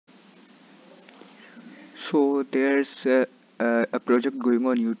So there's a project going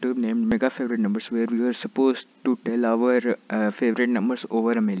on YouTube named Mega Favorite Numbers where we are supposed to tell our favorite numbers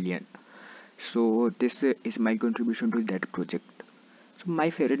over a million. So this is my contribution to that project. So my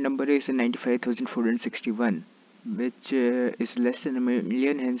favorite number is 95,461, which is less than a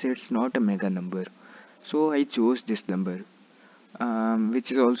million, hence it's not a mega number. So I chose this number, which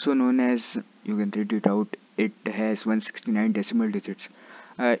is also known as, you can read it out, it has 169 decimal digits.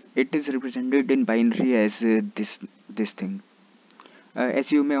 It is represented in binary as this thing.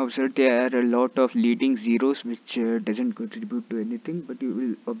 As you may observe, there are a lot of leading zeros which doesn't contribute to anything, but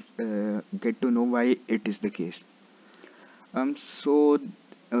you will get to know why it is the case. So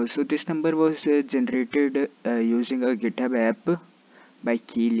this number was generated using a GitHub app by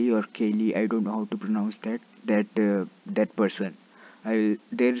Kaylee. I don't know how to pronounce that person.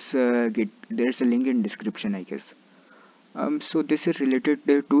 There's a link in description, I guess. So this is related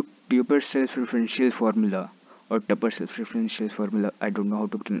to Tupper self-referential formula or Tupper self-referential formula. I don't know how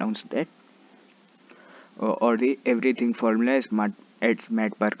to pronounce that. Or the everything formula as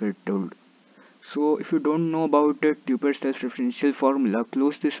Matt Parker told. So if you don't know about the Tupper self-referential formula,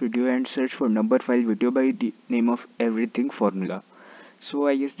 close this video and search for number file video by the name of everything formula. So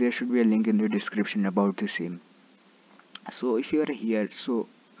I guess there should be a link in the description about the same. So if you are here,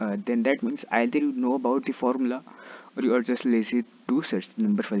 then that means either you know about the formula or you are just lazy to search the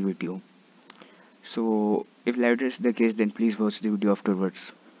number file video. So if latter is the case, then please watch the video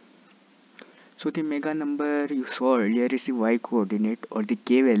afterwards. So the mega number you saw earlier is the y coordinate or the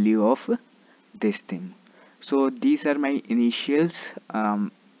k value of this thing. So these are my initials.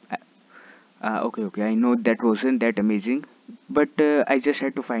 Okay, I know that wasn't that amazing, but I just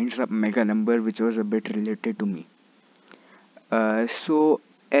had to find some mega number which was a bit related to me. So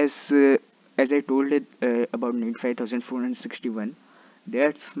as I told it about 95,461,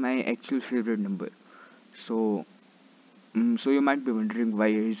 that's my actual favorite number. So so you might be wondering why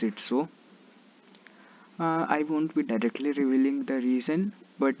is it so. I won't be directly revealing the reason,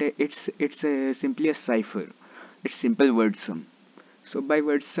 but it's simply a cipher. It's simple word sum. So by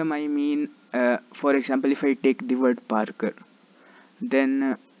word sum I mean, for example, if I take the word Parker,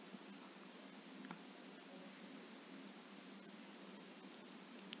 then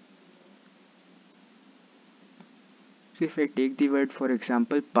so if I take the word, for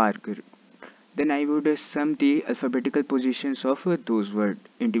example, Parker, then I would sum the alphabetical positions of those words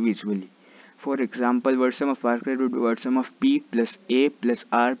individually. For example, word sum of Parker would be word sum of P plus A plus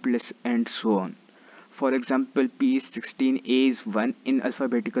R plus and so on. For example, P is 16, A is 1 in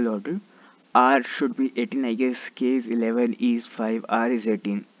alphabetical order, R should be 18, I guess, K is 11, E is 5, R is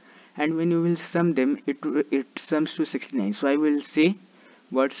 18. And when you will sum them, it sums to 69. So I will say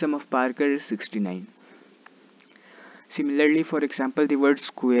word sum of Parker is 69. Similarly, for example, the word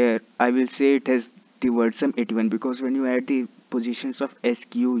square, I will say it has the word sum 81 because when you add the positions of S,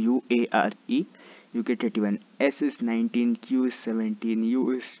 Q, U, A, R, E, you get 81. S is 19, Q is 17,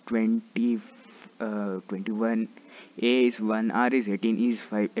 U is 20, 21, A is 1, R is 18, E is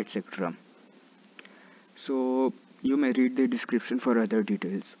 5, etc. So you may read the description for other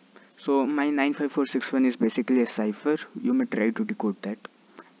details. So my 95461 is basically a cipher. You may try to decode that.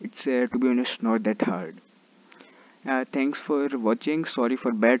 It's to be honest not that hard. Thanks for watching. Sorry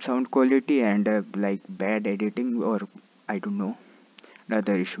for bad sound quality and like bad editing or I don't know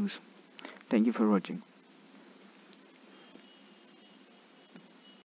other issues. Thank you for watching.